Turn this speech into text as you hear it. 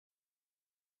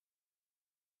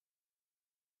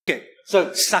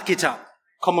So, suck it up.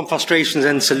 Common frustrations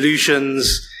and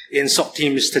solutions in SOC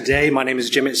teams today. My name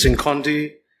is Jymit in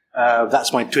Khondhu.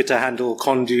 That's my Twitter handle,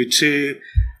 Khondhu2.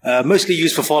 Mostly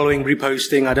used for following,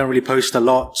 reposting. I don't really post a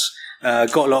lot.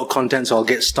 Got a lot of content, so I'll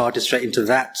get started straight into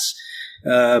that.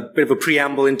 Bit of a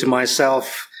preamble into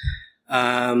myself.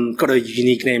 Got a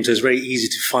unique name, so it's very easy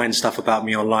to find stuff about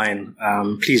me online.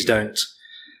 Please don't.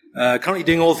 Currently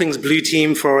doing all things blue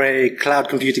team for a cloud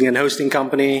computing and hosting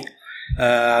company.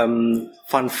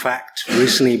 Fun fact,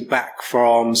 recently back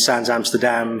from Sans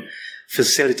Amsterdam,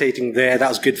 facilitating there. That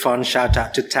was good fun. Shout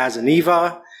out to Taz and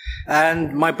Eva.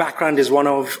 And my background is one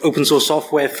of open source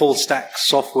software, full stack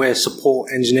software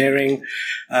support engineering,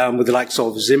 with the likes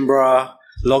of Zimbra,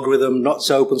 Logarithm, not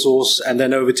so open source, and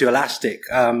then over to Elastic.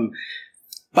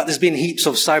 But there's been heaps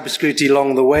of cybersecurity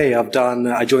along the way.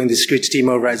 I joined the security team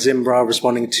over at Zimbra,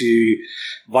 responding to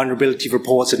vulnerability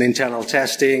reports and internal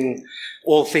testing,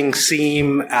 all things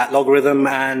SIEM at Logarithm,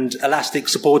 and Elastic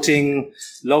supporting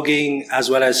logging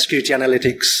as well as security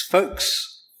analytics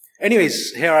folks.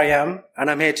 Anyways, here I am,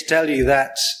 and I'm here to tell you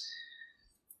that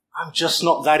I'm just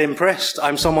not that impressed.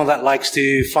 I'm someone that likes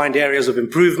to find areas of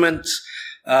improvement,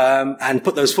 and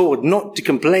put those forward, not to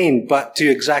complain, but to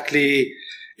exactly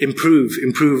improve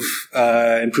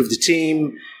the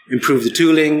team, improve the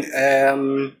tooling,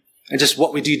 and just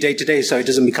what we do day to day, so it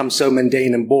doesn't become so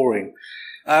mundane and boring.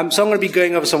 So I'm going to be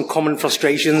going over some common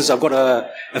frustrations. I've got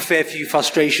a fair few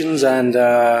frustrations and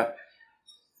a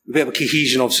bit of a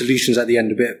cohesion of solutions at the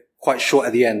end, a bit quite short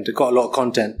at the end. I've got a lot of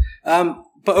content.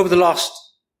 But over the last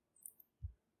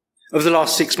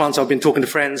 6 months, I've been talking to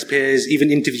friends, peers, even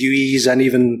interviewees, and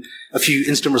even a few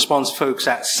instant response folks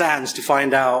at SANS to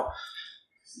find out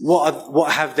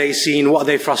what have they seen, what are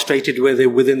they frustrated with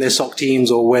within their SOC teams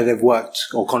or where they've worked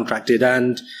or contracted.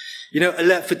 And,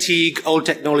 alert fatigue, old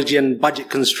technology, and budget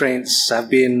constraints have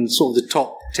been sort of the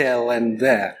top tail end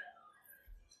there.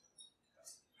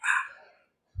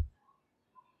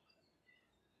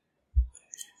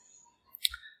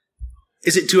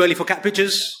 Is it too early for cat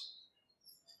pictures?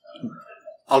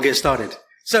 I'll get started.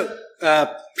 So,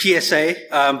 PSA,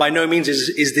 by no means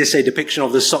is this a depiction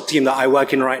of the SOC team that I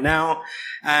work in right now.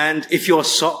 And if your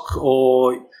SOC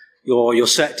or your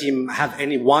cert team have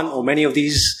any one or many of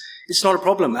these, it's not a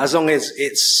problem. As long as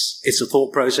it's a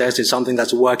thought process, it's something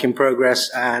that's a work in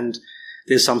progress, and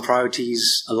there's some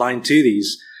priorities aligned to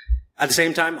these. At the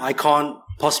same time, I can't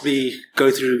possibly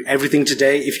go through everything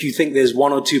today. If you think there's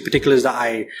one or two particulars that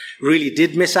I really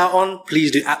did miss out on, please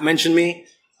do mention me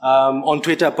on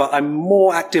Twitter, but I'm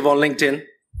more active on LinkedIn.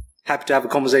 Happy to have a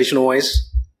conversation always.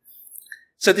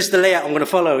 So this is the layout I'm going to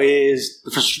follow, is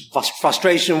the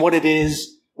frustration, what it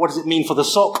is, what does it mean for the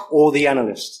SOC or the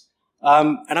analyst.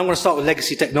 And I'm going to start with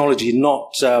legacy technology,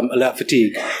 not alert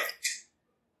fatigue.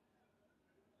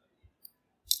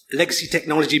 Legacy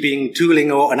technology being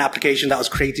tooling or an application that was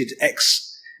created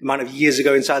X amount of years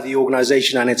ago inside the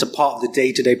organization, and it's a part of the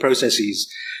day-to-day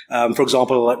processes. For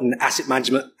example, an asset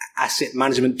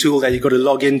management tool that you've got to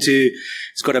log into.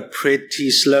 It's got a pretty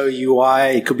slow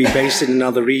UI. It could be based in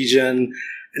another region,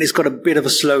 and it's got a bit of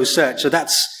a slow search. So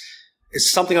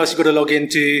it's something else you've got to log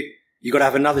into. You've got to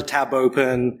have another tab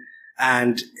open,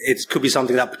 and it could be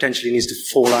something that potentially needs to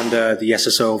fall under the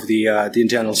SSO of the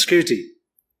internal security.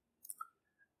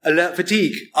 Alert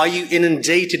fatigue. Are you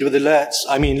inundated with alerts?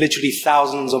 I mean, literally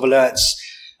thousands of alerts,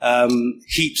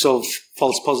 heaps of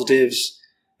false positives.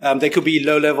 They could be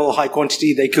low level, high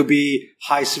quantity. They could be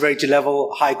high severity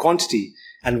level, high quantity.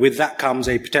 And with that comes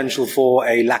a potential for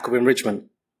a lack of enrichment.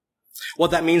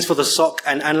 What that means for the SOC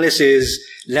and analysts is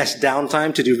less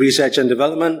downtime to do research and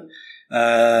development,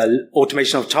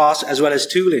 automation of tasks, as well as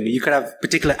tooling. You could have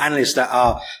particular analysts that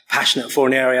are passionate for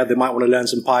an area. They might want to learn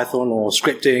some Python or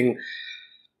scripting,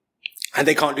 and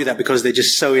they can't do that because they're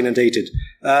just so inundated.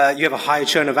 You have a high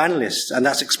churn of analysts, and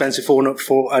that's expensive for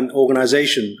an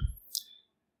organization.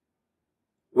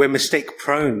 We're mistake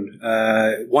prone,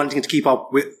 wanting to keep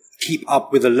up with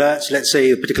alerts. Let's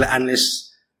say a particular analyst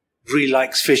really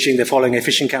likes phishing. They're following a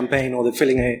phishing campaign, or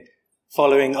they're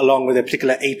following along with a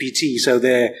particular APT. So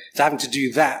they're having to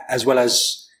do that as well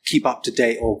as keep up to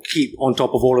date or keep on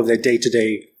top of all of their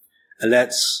day-to-day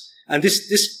alerts. And there's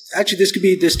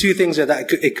two things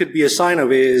that it could be a sign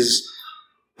of, is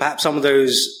perhaps some of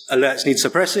those alerts need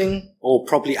suppressing or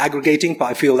properly aggregating, but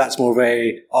I feel that's more of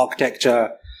a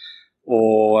architecture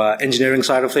or engineering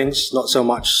side of things, not so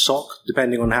much SOC,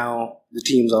 depending on how the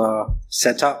teams are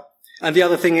set up. And the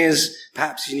other thing is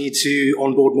perhaps you need to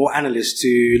onboard more analysts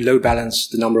to load balance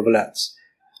the number of alerts.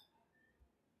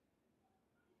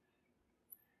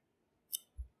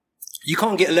 You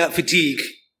can't get alert fatigue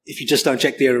if you just don't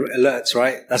check the alerts,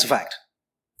 right? That's a fact.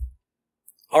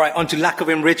 All right, on to lack of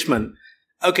enrichment.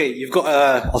 Okay, you've got,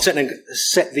 I'll set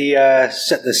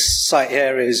the site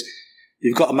here is,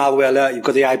 you've got a malware alert, you've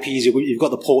got the IPs, you've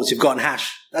got the ports, you've got an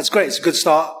hash. That's great. It's a good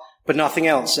start, but nothing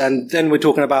else. And then we're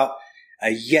talking about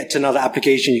yet another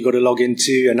application you've got to log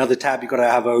into, another tab you've got to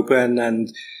have open,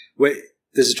 and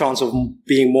there's a chance of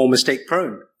being more mistake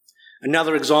prone.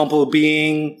 Another example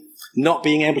being not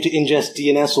being able to ingest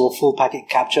DNS or full packet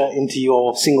capture into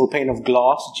your single pane of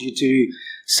glass due to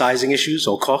sizing issues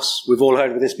or costs. We've all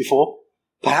heard of this before.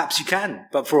 Perhaps you can,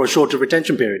 but for a shorter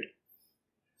retention period.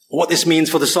 What this means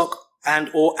for the SOC and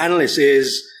or analyst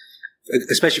is,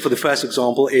 especially for the first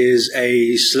example, is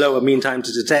a slower mean time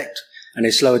to detect and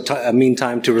a slower mean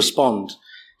time to respond.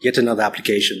 Yet another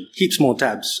application, heaps more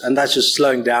tabs, and that's just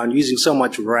slowing down, using so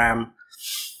much RAM.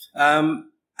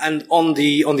 And on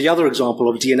the other example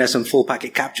of DNS and full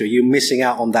packet capture, you're missing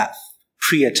out on that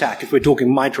pre-attack. If we're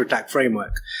talking MITRE-ATT&CK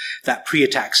framework, that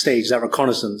pre-attack stage, that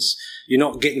reconnaissance, you're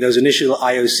not getting those initial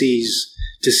IOCs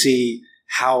to see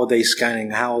how are they scanning,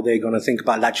 how are they going to think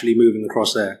about laterally moving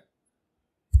across there.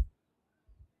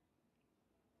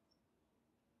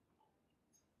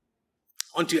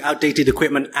 Onto outdated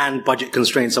equipment and budget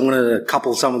constraints. I'm going to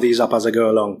couple some of these up as I go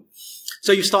along.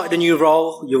 So you've started a new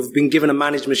role, you've been given a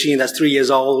managed machine that's 3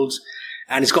 years old,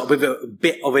 and it's got a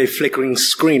bit of a flickering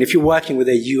screen. If you're working with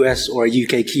a US or a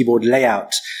UK keyboard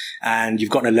layout, and you've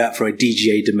got an alert for a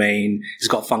DGA domain, it's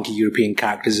got funky European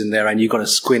characters in there, and you've got to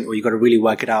squint or you've got to really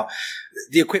work it out,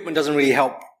 the equipment doesn't really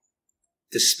help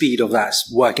the speed of that,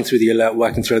 working through the alert,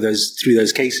 working through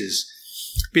those cases.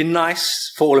 It'd be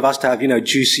nice for all of us to have,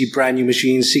 juicy brand new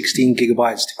machines, 16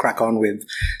 gigabytes to crack on with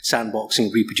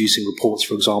sandboxing, reproducing reports,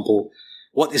 for example.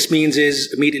 What this means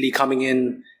is immediately coming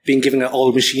in, being given an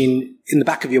old machine, in the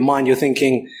back of your mind, you're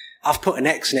thinking, I've put an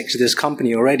X next to this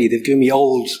company already. They've given me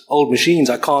old machines.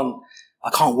 I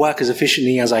can't work as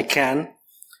efficiently as I can.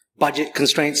 Budget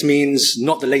constraints means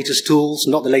not the latest tools,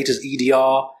 not the latest EDR,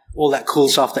 all that cool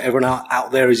stuff that everyone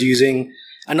out there is using,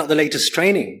 and not the latest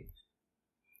training.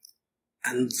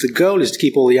 And the goal is to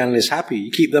keep all the analysts happy.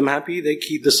 You keep them happy, they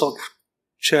keep the SOC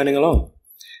churning along.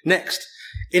 Next,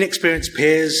 inexperienced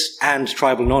peers and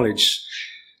tribal knowledge.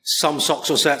 Some SOCs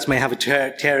or certs may have a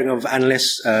tiering of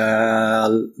analysts,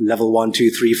 level 1, 2,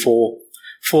 3, 4.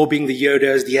 4 being the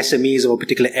Yodas, the SMEs of a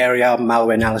particular area,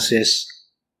 malware analysis,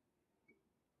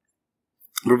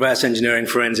 reverse engineering,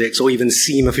 forensics, or even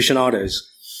SIEM aficionados.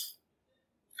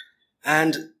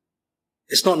 And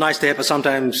it's not nice to hear, but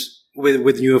sometimes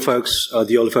with newer folks,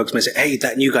 the older folks may say, hey,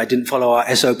 that new guy didn't follow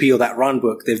our SOP or that run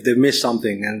book. They've missed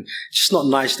something. And it's just not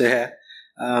nice to hear.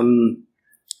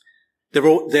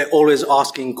 They're always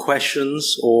asking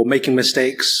questions or making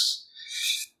mistakes.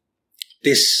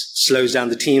 This slows down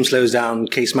the team, slows down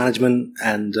case management,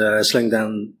 and slowing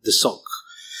down the SOC,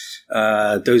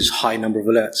 those high number of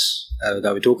alerts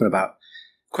that we're talking about.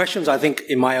 Questions, I think,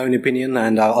 in my own opinion,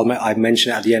 and I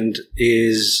mention it at the end,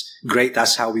 is great.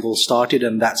 That's how we all started,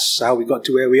 and that's how we got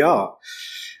to where we are.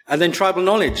 And then tribal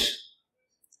knowledge.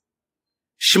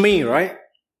 Shmi, right?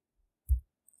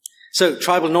 So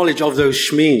tribal knowledge of those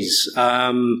Shmis.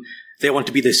 They want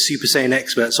to be the Super Saiyan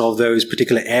experts of those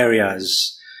particular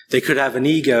areas. They could have an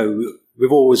ego.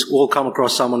 We've always all come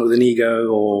across someone with an ego,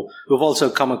 or we've also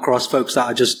come across folks that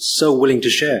are just so willing to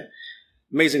share.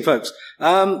 Amazing folks.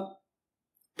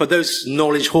 But those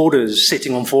knowledge hoarders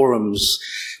sitting on forums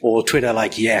or Twitter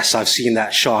like, yes, I've seen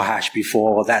that SHA hash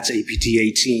before, that's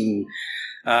APT18.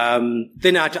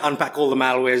 They know how to unpack all the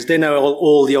malwares. They know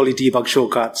all the only debug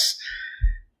shortcuts.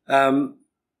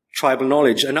 Tribal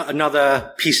knowledge.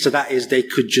 Another piece to that is they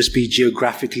could just be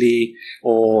geographically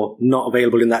or not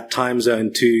available in that time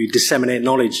zone to disseminate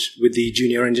knowledge with the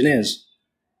junior engineers.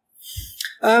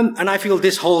 And I feel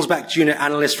this holds back junior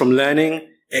analysts from learning.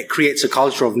 It creates a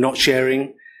culture of not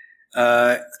sharing.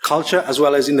 Culture as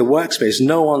well as in the workspace.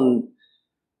 No one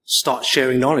starts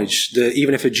sharing knowledge.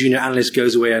 Even if a junior analyst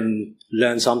goes away and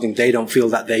learns something, they don't feel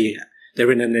that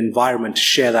they're in an environment to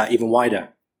share that even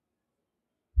wider.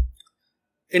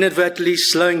 Inadvertently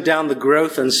slowing down the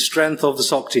growth and strength of the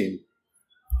SOC team.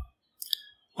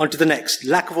 On to the next.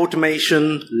 Lack of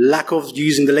automation, lack of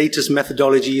using the latest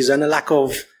methodologies, and a lack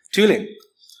of tooling.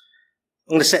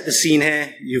 I'm going to set the scene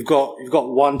here. You've got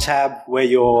one tab where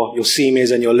your SIEM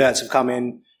is and your alerts have come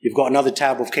in. You've got another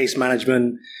tab of case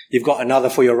management. You've got another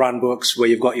for your run books where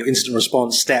you've got your incident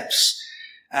response steps.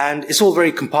 And it's all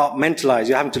very compartmentalized.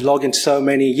 You're having to log into so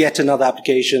many, yet another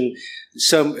application.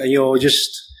 So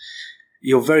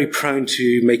you're very prone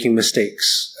to making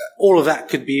mistakes. All of that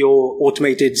could be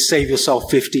automated. Save yourself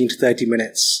 15 to 30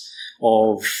 minutes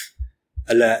of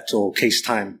alert or case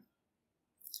time.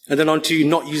 And then on to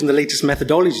not using the latest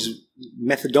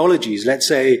methodologies. Let's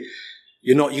say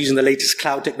you're not using the latest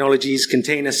cloud technologies,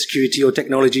 container security or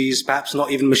technologies, perhaps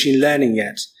not even machine learning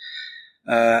yet.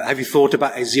 Have you thought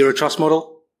about a zero trust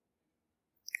model?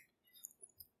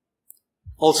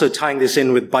 Also tying this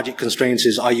in with budget constraints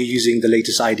is, are you using the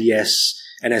latest IDS,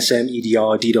 NSM,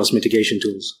 EDR, DDoS mitigation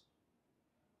tools?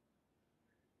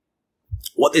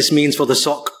 What this means for the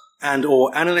SOC and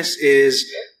or analysts is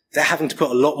they're having to put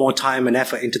a lot more time and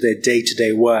effort into their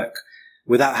day-to-day work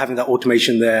without having that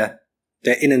automation there.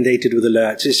 They're inundated with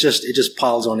alerts. It just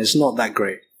piles on. It's not that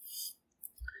great.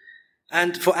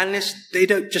 And for analysts, they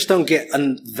don't get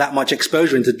that much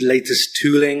exposure into the latest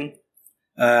tooling.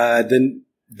 Then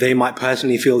they might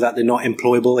personally feel that they're not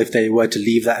employable if they were to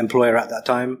leave that employer at that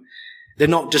time. They're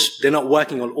not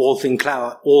working on all things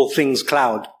cloud, all things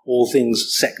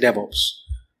sec DevOps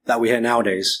that we hear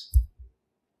nowadays.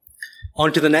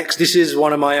 On to the next. This is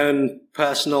one of my own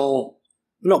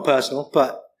not personal,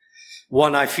 but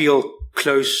one I feel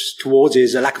close towards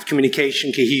is a lack of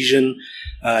communication, cohesion,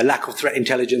 lack of threat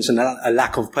intelligence, and a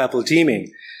lack of purple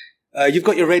teaming. You've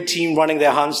got your red team running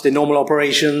their hunts, their normal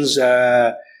operations.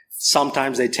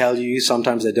 Sometimes they tell you,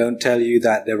 sometimes they don't tell you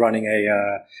that they're running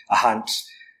a hunt.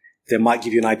 They might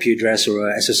give you an IP address or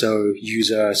a SSO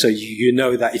user. So you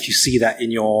know that if you see that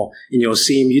in your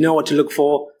SIEM, you know what to look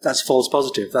for. That's false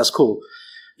positive. That's cool.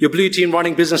 Your blue team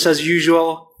running business as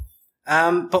usual.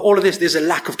 But all of this, there's a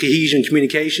lack of cohesion,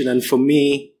 communication. And for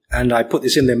me, and I put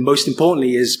this in there, most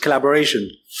importantly is collaboration.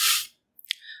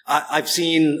 I've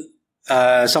seen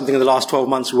something in the last 12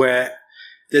 months where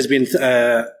there's been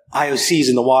IOCs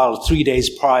in the wild 3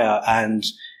 days prior, and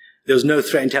there was no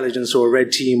threat intelligence or a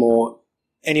red team or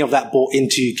any of that brought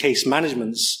into case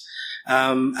managements.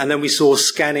 And then we saw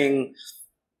scanning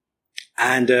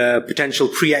and potential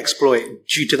pre-exploit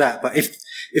due to that. But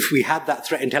if we had that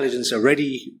threat intelligence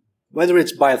already, whether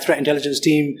it's by a threat intelligence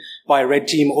team, by a red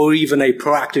team, or even a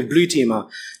proactive blue teamer,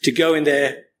 to go in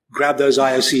there, grab those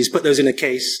IOCs, put those in a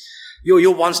case,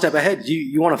 you're one step ahead.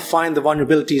 You want to find the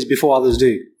vulnerabilities before others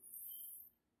do.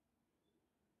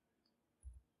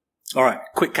 All right,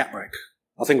 quick cat break.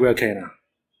 I think we're okay now.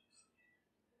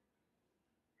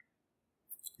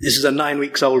 This is a 9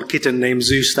 weeks old kitten named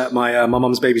Zeus that my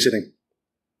mum's babysitting.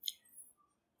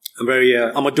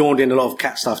 I'm adorned in a lot of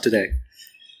cat stuff today.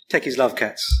 Techies love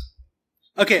cats.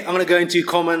 Okay, I'm going to go into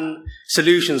common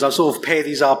solutions. I'll sort of pair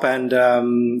these up and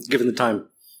give them the time.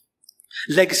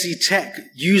 Legacy tech.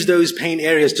 Use those pain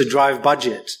areas to drive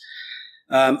budget.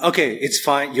 Okay, it's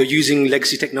fine. You're using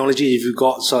legacy technology. If you've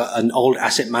got an old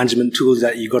asset management tool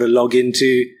that you've got to log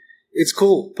into, it's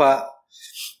cool, but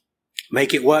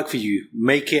make it work for you.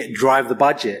 Make it drive the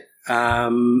budget.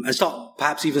 And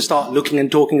perhaps even start looking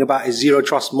and talking about a zero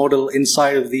trust model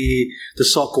inside of the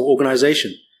SOC or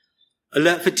organization.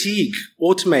 Alert fatigue.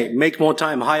 Automate. Make more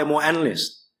time. Hire more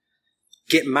analysts.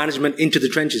 Get management into the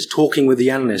trenches, talking with the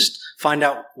analyst. Find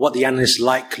out what the analysts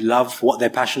like, love, what they're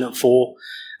passionate for,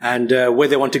 and where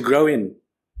they want to grow in.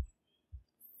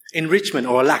 Enrichment,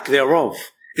 or a lack thereof,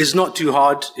 is not too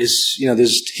hard.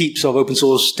 There's heaps of open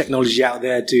source technology out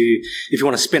there if you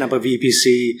want to spin up a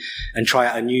VPC and try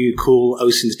out a new cool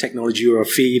OSINT technology or a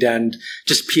feed and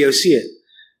just POC it.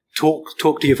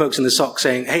 Talk to your folks in the SOC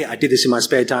saying, hey, I did this in my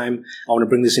spare time. I want to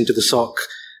bring this into the SOC.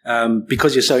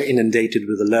 Because you're so inundated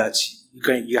with alerts,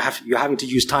 you're having to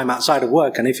use time outside of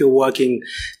work. And if you're working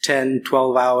 10,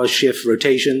 12-hour shift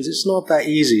rotations, it's not that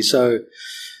easy. So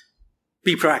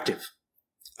be proactive.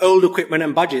 Old equipment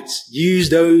and budgets. Use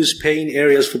those pain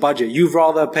areas for budget. You'd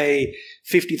rather pay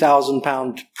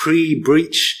 £50,000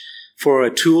 pre-breach for a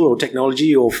tool or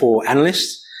technology or for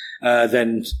analysts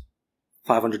than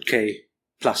 500K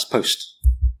plus post.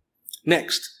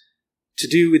 Next. To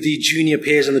do with the junior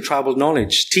peers and the tribal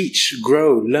knowledge. Teach,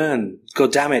 grow, learn.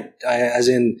 God damn it. As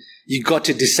in, you've got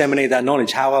to disseminate that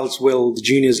knowledge. How else will the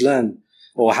juniors learn?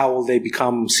 Or how will they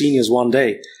become seniors one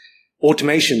day?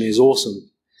 Automation is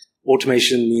awesome.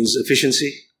 Automation means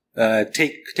efficiency.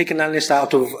 Take an analyst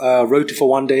out of rota for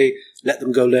one day. Let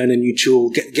them go learn a new tool.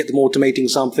 Get them automating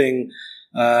something.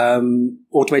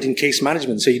 Automating case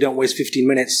management. So you don't waste 15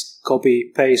 minutes.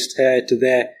 Copy, paste, here to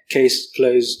there. Case,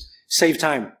 close. Save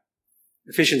time.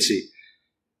 Efficiency.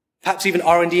 Perhaps even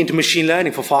R&D into machine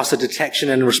learning for faster detection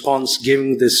and response,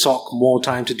 giving the SOC more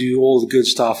time to do all the good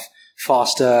stuff,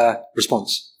 faster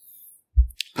response.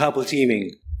 Purple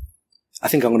teaming. I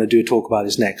think I'm going to do a talk about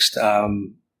this next.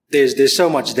 There's so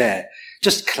much there.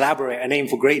 Just collaborate and aim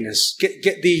for greatness.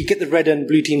 Get the red and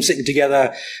blue team sitting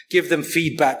together. Give them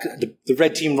feedback. The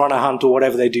red team run a hunt or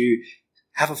whatever they do.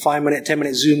 Have a 5-minute,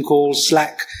 10-minute Zoom call,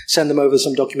 Slack, send them over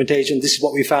some documentation. This is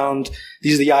what we found.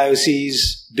 These are the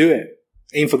IOCs. Do it.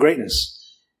 Aim for greatness.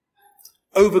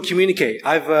 Over-communicate.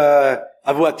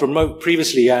 I've worked remote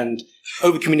previously, and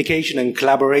over-communication and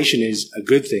collaboration is a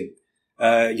good thing.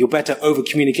 You're better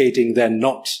over-communicating than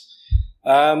not.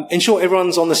 Ensure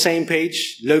everyone's on the same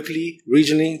page, locally,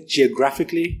 regionally,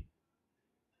 geographically.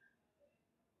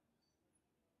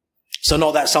 So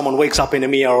not that someone wakes up in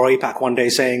EMEA or APAC one day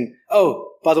saying,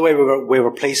 oh, by the way, we're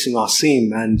replacing our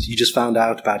SIEM, and you just found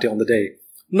out about it on the day.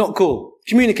 Not cool.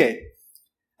 Communicate.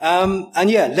 And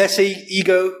yeah, less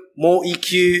ego, more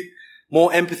EQ,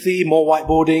 more empathy, more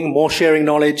whiteboarding, more sharing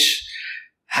knowledge.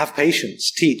 Have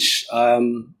patience. Teach.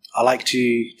 I like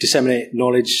to disseminate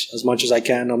knowledge as much as I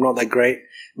can. I'm not that great.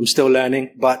 I'm still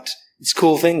learning, but it's a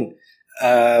cool thing,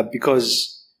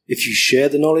 because if you share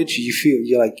the knowledge, you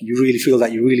really feel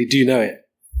that you really do know it.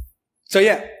 So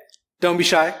yeah, don't be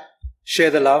shy. Share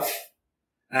the love.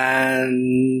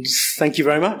 And thank you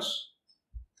very much.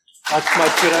 That's my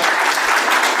Twitter.